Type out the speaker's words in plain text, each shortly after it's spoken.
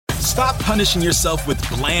Stop punishing yourself with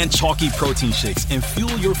bland, chalky protein shakes and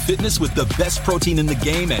fuel your fitness with the best protein in the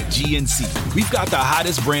game at GNC. We've got the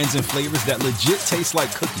hottest brands and flavors that legit taste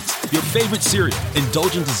like cookies, your favorite cereal,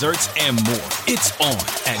 indulgent desserts, and more. It's on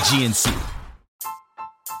at GNC.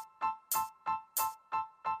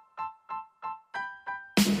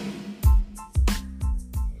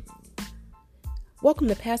 Welcome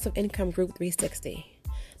to Passive Income Group 360,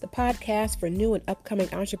 the podcast for new and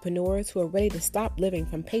upcoming entrepreneurs who are ready to stop living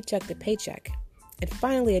from paycheck to paycheck and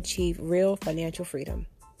finally achieve real financial freedom.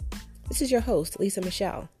 This is your host, Lisa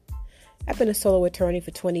Michelle. I've been a solo attorney for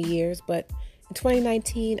 20 years, but in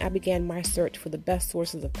 2019, I began my search for the best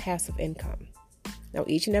sources of passive income. Now,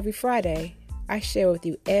 each and every Friday, I share with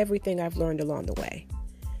you everything I've learned along the way.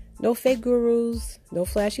 No fake gurus, no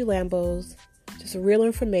flashy Lambos, just real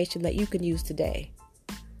information that you can use today.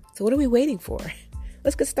 So what are we waiting for?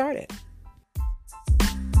 Let's get started.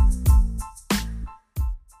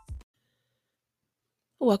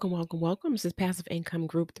 Welcome. This is Passive Income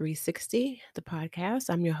Group 360, the podcast.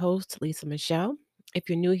 I'm your host, Lisa Michelle. If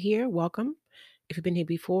you're new here, welcome. If you've been here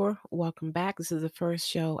before, welcome back. This is the first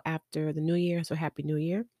show after the new year, so Happy New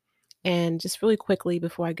Year. And just really quickly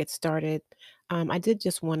before I get started, I did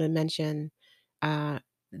just want to mention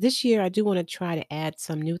this year I do want to try to add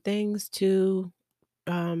some new things to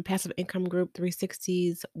Passive Income Group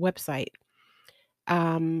 360's website.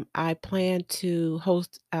 I plan to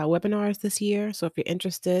host webinars this year. So if you're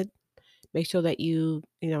interested, make sure that you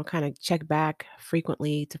kind of check back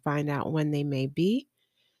frequently to find out when they may be.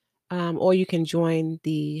 Or you can join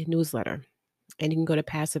the newsletter and you can go to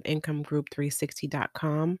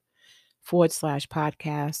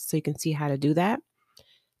passiveincomeGroup360.com/podcast so you can see how to do that.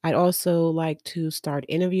 I'd also like to start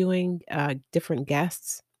interviewing different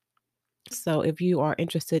guests. So if you are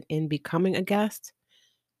interested in becoming a guest,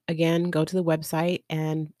 again, go to the website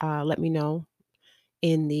and let me know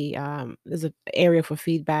in the there's an area for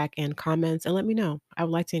feedback and comments, and let me know. I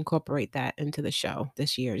would like to incorporate that into the show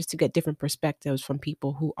this year just to get different perspectives from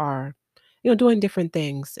people who are doing different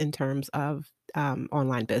things in terms of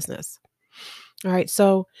online business. All right,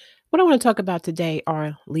 so what I want to talk about today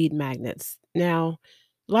are lead magnets. Now,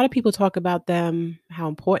 a lot of people talk about them, how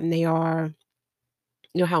important they are,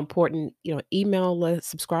 how important email lists,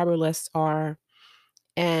 subscriber lists are,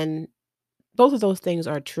 and both of those things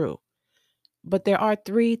are true. But there are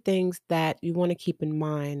three things that you want to keep in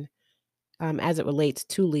mind as it relates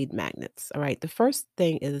to lead magnets. All right. The first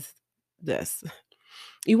thing is this: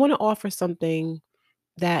 you want to offer something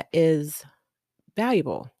that is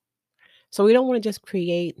valuable. So we don't want to just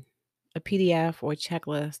create a PDF or a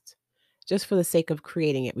checklist just for the sake of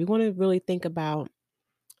creating it. We want to really think about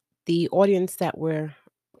the audience that we're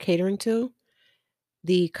catering to,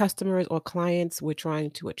 the customers or clients we're trying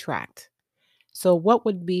to attract. So what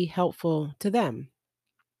would be helpful to them?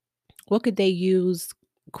 What could they use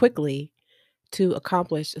quickly to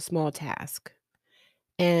accomplish a small task?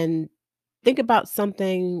 And think about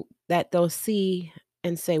something that they'll see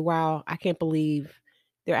and say, wow, I can't believe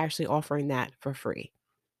they're actually offering that for free.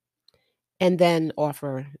 And then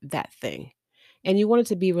offer that thing. And you want it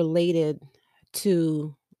to be related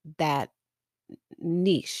to that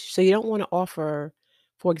niche. So you don't want to offer,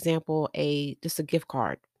 for example, just a gift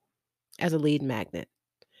card as a lead magnet,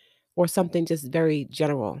 or something just very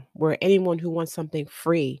general where anyone who wants something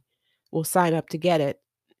free will sign up to get it,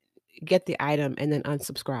 get the item, and then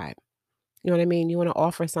unsubscribe. You know what I mean? You want to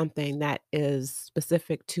offer something that is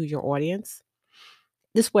specific to your audience.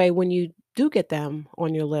 This way, when you do get them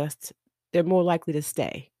on your list, they're more likely to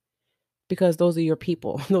stay because those are your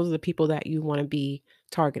people. Those are the people that you want to be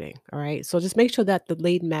targeting. All right. So just make sure that the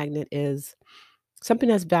lead magnet is something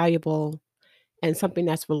that's valuable and something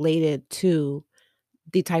that's related to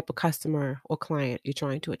the type of customer or client you're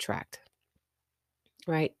trying to attract.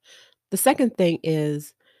 Right. The second thing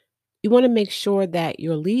is you want to make sure that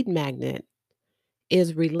your lead magnet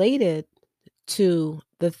is related to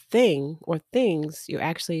the thing or things you're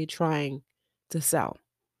actually trying to sell.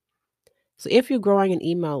 So if you're growing an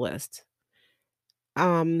email list,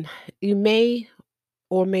 you may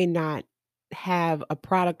or may not have a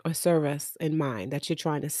product or service in mind that you're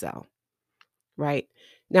trying to sell, right?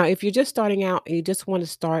 Now, if you're just starting out and you just want to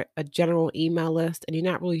start a general email list and you're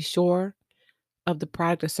not really sure of the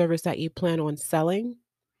product or service that you plan on selling,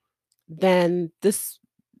 then this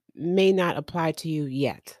may not apply to you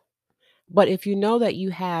yet. But if you know that you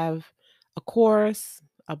have a course,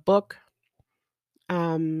 a book,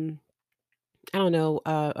 I don't know,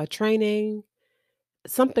 a training,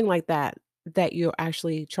 something like that, that you're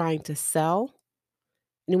actually trying to sell,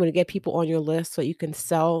 and you want to get people on your list so you can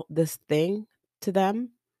sell this thing to them,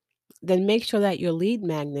 then make sure that your lead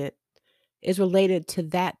magnet is related to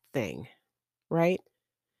that thing, right?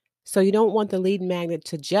 So you don't want the lead magnet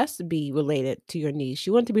to just be related to your niche.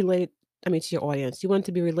 You want it to be related, to your audience. You want it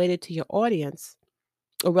to be related to your audience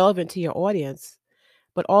or relevant to your audience,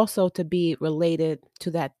 but also to be related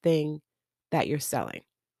to that thing that you're selling.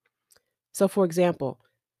 So, for example,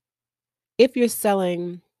 if you're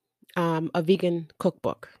selling a vegan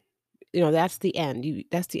cookbook, that's the end.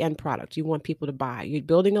 That's the end product you want people to buy. You're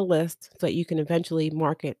building a list so that you can eventually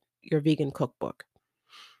market your vegan cookbook.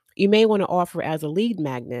 You may want to offer as a lead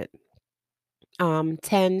magnet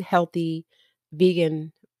 10 healthy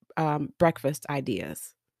vegan breakfast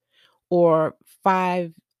ideas or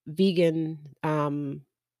 5 vegan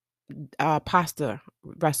pasta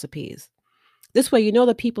recipes. This way,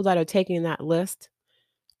 the people that are taking that list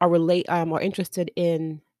are interested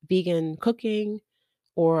in vegan cooking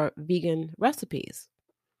or vegan recipes.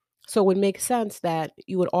 So it would make sense that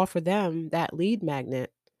you would offer them that lead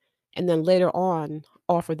magnet and then later on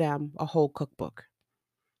offer them a whole cookbook.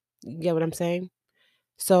 You get what I'm saying?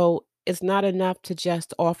 So it's not enough to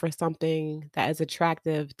just offer something that is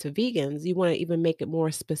attractive to vegans. You want to even make it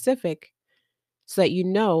more specific so that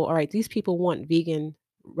all right, these people want vegan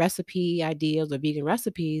recipe ideas or vegan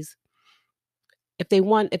recipes. If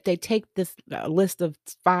they take this list of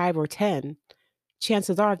 5 or 10,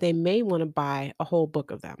 chances are they may want to buy a whole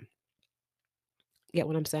book of them. Get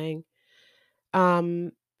what I'm saying?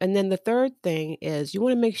 Um, and then the third thing is you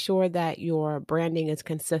want to make sure that your branding is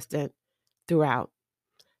consistent throughout.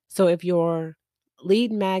 So if your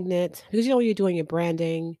lead magnet, because you're doing your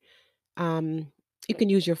branding, um, you can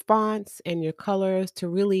use your fonts and your colors to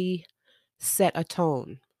really set a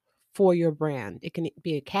tone for your brand. It can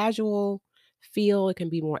be a casual feel, it can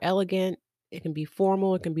be more elegant, it can be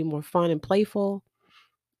formal, it can be more fun and playful.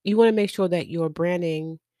 You want to make sure that your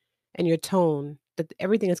branding and your tone, that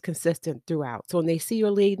everything is consistent throughout. So when they see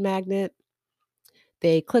your lead magnet,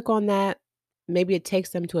 they click on that. Maybe it takes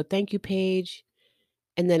them to a thank you page.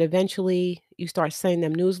 And then eventually you start sending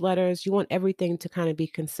them newsletters. You want everything to kind of be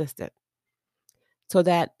consistent so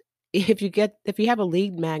that if you have a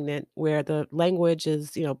lead magnet where the language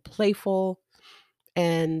is, playful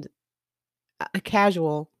and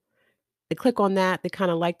casual, they click on that, they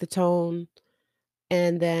kind of like the tone.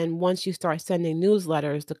 And then once you start sending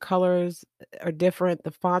newsletters, the colors are different,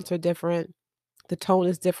 the fonts are different, the tone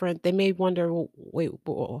is different. They may wonder, "Well, wait,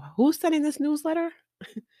 who's sending this newsletter?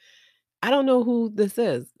 I don't know who this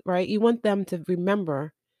is," right? You want them to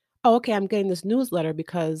remember, "Oh, okay, I'm getting this newsletter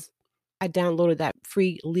because I downloaded that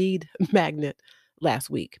free lead magnet last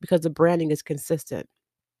week," because the branding is consistent.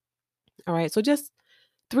 All right. So just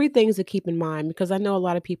 3 things to keep in mind because I know a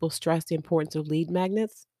lot of people stress the importance of lead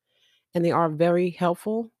magnets and they are very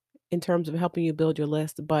helpful in terms of helping you build your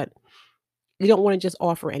list, but you don't want to just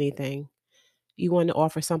offer anything. You want to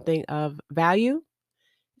offer something of value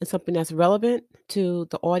and something that's relevant to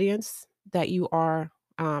the audience that you are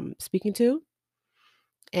speaking to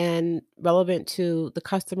and relevant to the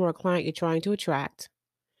customer or client you're trying to attract.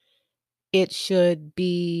 It should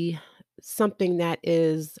be something that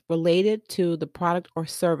is related to the product or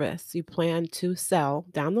service you plan to sell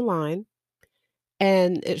down the line.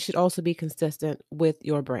 And it should also be consistent with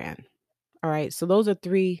your brand. All right. So those are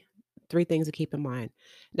three things to keep in mind.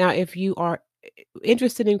 Now, if you are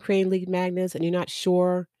interested in creating lead magnets and you're not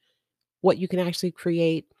sure what you can actually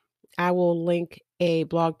create, I will link a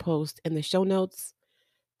blog post in the show notes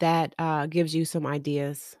that gives you some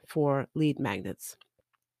ideas for lead magnets.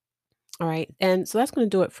 All right. And so that's going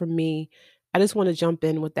to do it for me. I just want to jump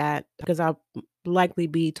in with that because I'll likely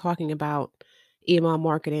be talking about email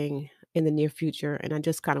marketing in the near future. And I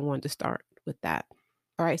just kind of wanted to start with that.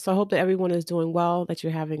 All right. So I hope that everyone is doing well, that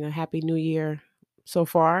you're having a happy new year so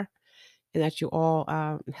far, and that you're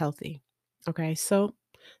all healthy. Okay. So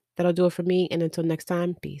that'll do it for me. And until next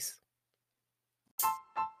time, peace.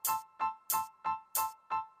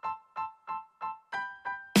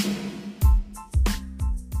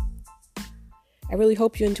 I really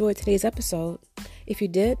hope you enjoyed today's episode. If you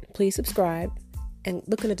did, please subscribe and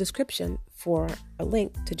look in the description for a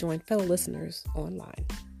link to join fellow listeners online.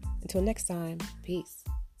 Until next time, peace.